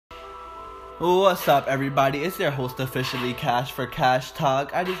What's up, everybody? It's your host, officially Cash for Cash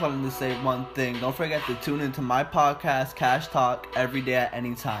Talk. I just wanted to say one thing. Don't forget to tune into my podcast, Cash Talk, every day at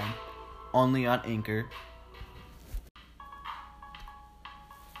any time. Only on Anchor.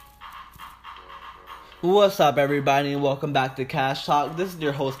 What's up, everybody, and welcome back to Cash Talk. This is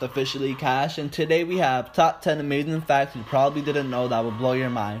your host, officially Cash, and today we have top 10 amazing facts you probably didn't know that will blow your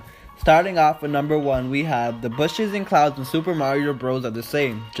mind. Starting off with number 1, we have the bushes and clouds in Super Mario Bros. Are the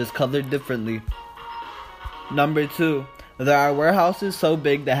same, just colored differently. Number 2, there are warehouses so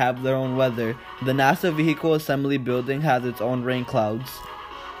big they have their own weather. The NASA Vehicle Assembly Building has its own rain clouds.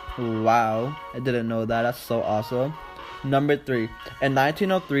 Wow, I didn't know that. That's so awesome. Number 3, in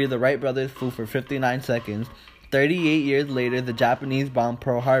 1903, the Wright brothers flew for 59 seconds. 38 years later, the Japanese bombed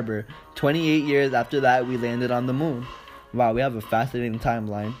Pearl Harbor. 28 years after that, we landed on the moon. Wow, we have a fascinating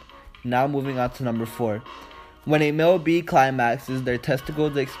timeline. Now moving on to number 4. When a male bee climaxes, their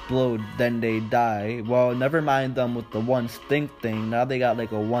testicles explode, then they die. Well, never mind them with the one stink thing. Now they got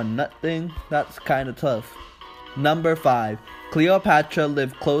like a one nut thing. That's kind of tough. Number 5. Cleopatra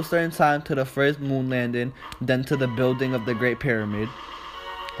lived closer in time to the first moon landing than to the building of the Great Pyramid.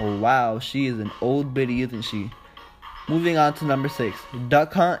 Oh wow, she is an old biddy, isn't she? Moving on to number 6.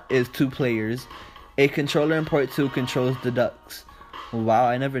 Duck Hunt is 2 players. A controller in Port 2 controls the ducks. Wow,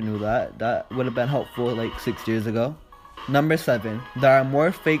 I never knew that. That would have been helpful like 6 years ago. Number 7. There are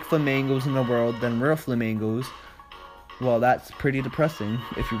more fake flamingos in the world than real flamingos. Well, that's pretty depressing.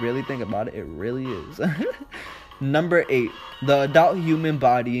 If you really think about it, it really is. Number 8. The adult human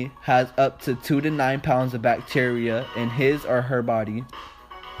body has up to 2 to 9 pounds of bacteria in his or her body.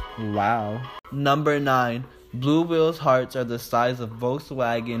 Wow. Number 9. Blue whales' hearts are the size of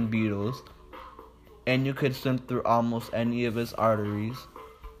Volkswagen Beetles, and you could swim through almost any of its arteries.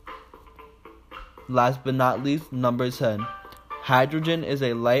 Last but not least, number 10. Hydrogen is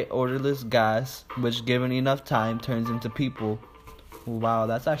a light, odorless gas, which given enough time turns into people. Wow,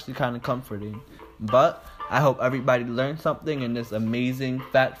 that's actually kind of comforting. But I hope everybody learned something in this amazing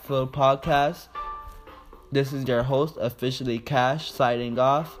fact-filled podcast. This is your host, officially Cash, signing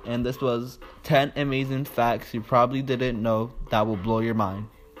off, and this was 10 amazing facts you probably didn't know that will blow your mind.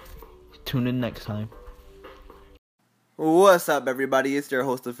 Tune in next time. What's up, everybody? It's your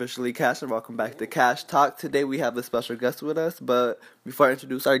host, officially Cash, and welcome back to Cash Talk. Today we have a special guest with us, but before I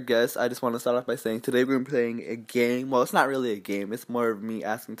introduce our guest, I just want to start off by saying today we're playing a game. Well, it's not really a game. It's more of me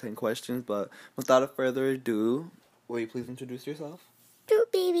asking 10 questions, but without further ado, will you please introduce yourself?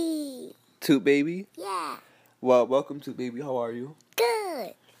 Toot Baby. Toot Baby? Yeah. Well, welcome, Toot Baby. How are you?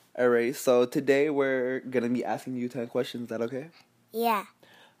 Good. Alright, so today we're going to be asking you 10 questions. Is that okay? Yeah.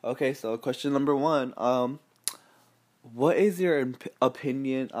 Okay, so question number 1. What is your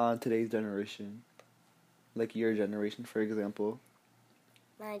opinion on today's generation? Like your generation, for example.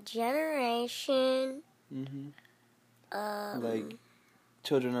 My generation. Like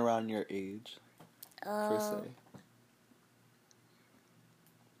children around your age, per se.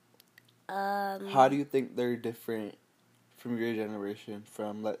 How do you think they're different from your generation,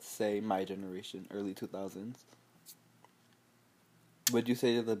 from, let's say, my generation, early 2000s? Would you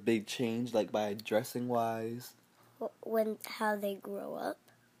say there's a big change, like by dressing-wise? How they grow up.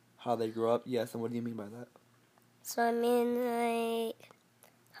 How they grow up? Yes, and what do you mean by that? So I mean, like,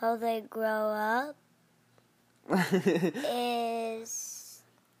 how they grow up is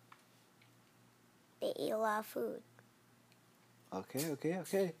they eat a lot of food.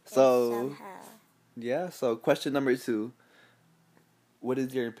 Okay. So, yeah, so question number 2. What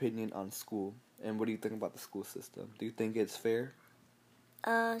is your opinion on school? And what do you think about the school system? Do you think it's fair?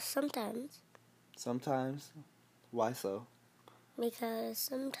 Sometimes. Sometimes? Why so? Because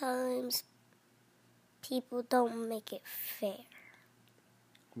sometimes people don't make it fair.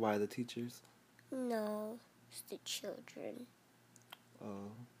 Why, the teachers? No, it's the children.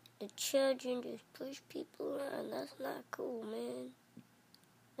 Oh. The children just push people around. That's not cool, man.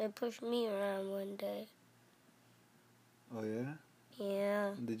 They pushed me around one day. Oh, yeah?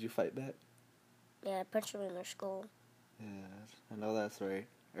 Yeah. Did you fight back? Yeah, I punched them in their skull. Yeah, I know that's right.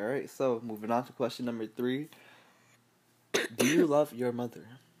 Alright, so moving on to question number 3. Do you love your mother?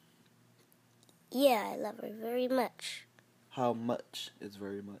 Yeah, I love her very much. How much is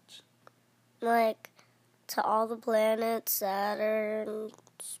very much? Like, to all the planets, Saturn,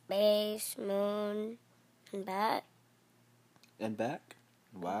 space, moon, and back. And back?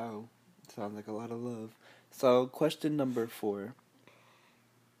 Wow. Sounds like a lot of love. So, question number 4.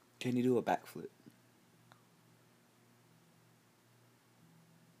 Can you do a backflip?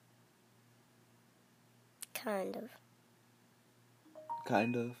 Kind of.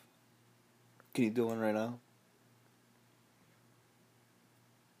 Kind of. Can you do one right now?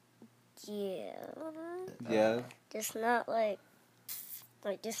 Yeah. Yeah. Just not like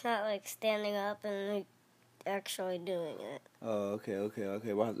standing up and like actually doing it. Oh, okay.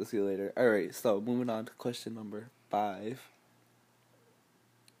 We'll have to see you later. Alright, so moving on to question number 5.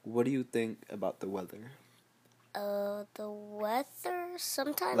 What do you think about the weather? The weather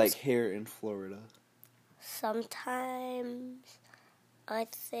sometimes. Like here in Florida. Sometimes I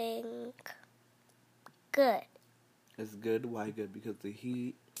think good. It's good. Why good? Because the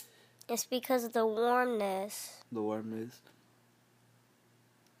heat, It's because of the warmness. the warmness.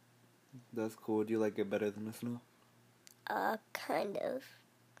 That's cool. Do you like it better than the snow? Kind of.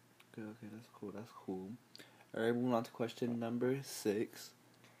 Okay, that's cool. Alright, moving on to question number 6.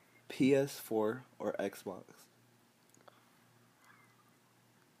 PS4 or Xbox?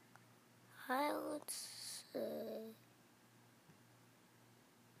 I would say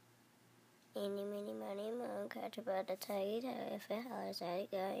eeny, meeny, miny, moe, catch a bird, a tiger, if it has a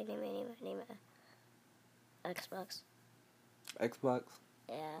guy, eeny, meeny, miny, moe. Xbox. Xbox?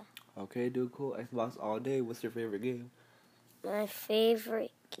 Yeah. Okay, dude, cool. Xbox all day. What's your favorite game? My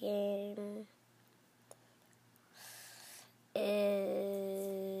favorite game is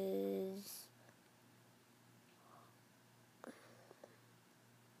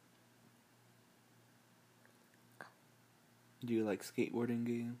Do you like skateboarding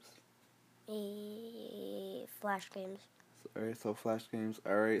games? Flash games. Alright, so Flash games.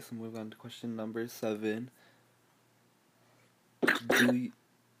 Alright, so moving on to question number 7. Do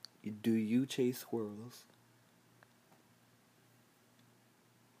you chase squirrels?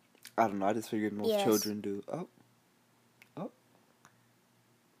 I don't know, I just figured most Yes. children do. Oh.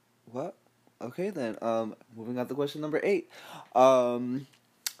 What? Okay then, moving on to question number 8.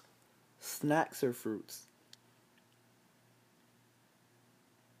 Snacks or fruits?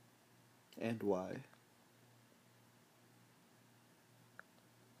 And why?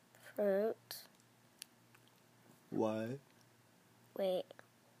 Fruit. Why? Wait.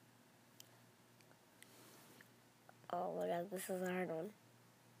 Oh my god, this is a hard one.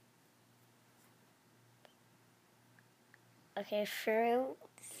 Okay,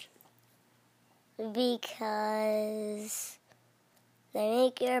 fruits. Because they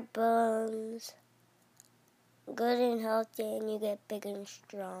make your bones good and healthy and you get big and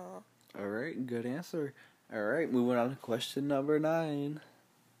strong. Alright, good answer. Alright, moving on to question number 9.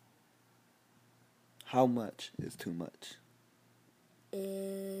 How much is too much?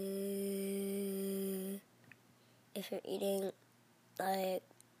 If you're eating like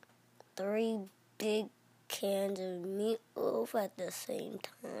 3 big cans of meatloaf at the same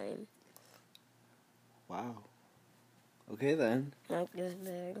time. Wow. Okay then. Like this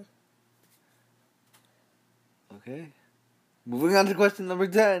big. Okay. Moving on to question number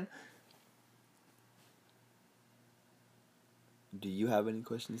 10. Do you have any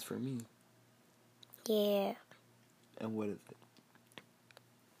questions for me? Yeah. And what is it?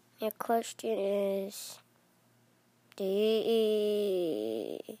 Your question is, do you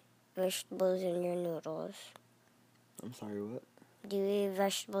eat vegetables in your noodles? I'm sorry, what? Do you eat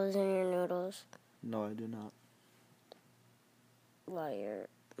vegetables in your noodles? No, I do not. Liar.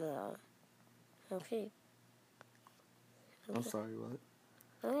 No. Okay. I'm sorry, what?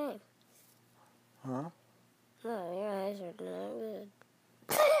 Okay. Huh? No, your eyes are not good.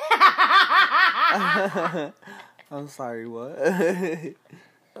 I'm sorry, what?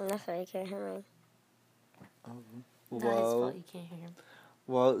 That's why you can't hear me. Not his fault, you can't hear him.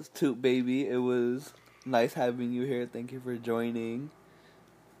 Well, it's Toot Baby. It was nice having you here. Thank you for joining.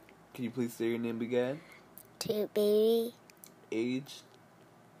 Can you please say your name again? Toot Baby. Age?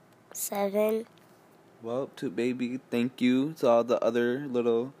 7. Well, Toot Baby, thank you to all the other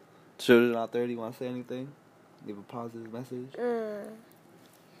little children out there. Do you want to say anything? Leave a positive message?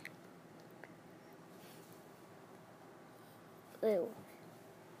 Ew.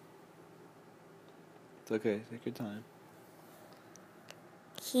 It's okay. Take your time.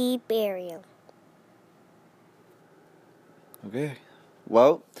 Keep burial. Okay.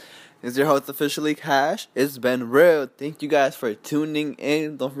 Well, it's your host officially Cash. It's been real. Thank you guys for tuning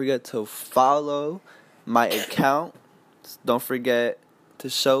in. Don't forget to follow my account. Don't forget to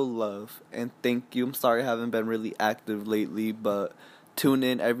show love. And thank you. I'm sorry I haven't been really active lately, but tune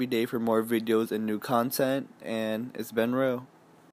in every day for more videos and new content. And it's been real.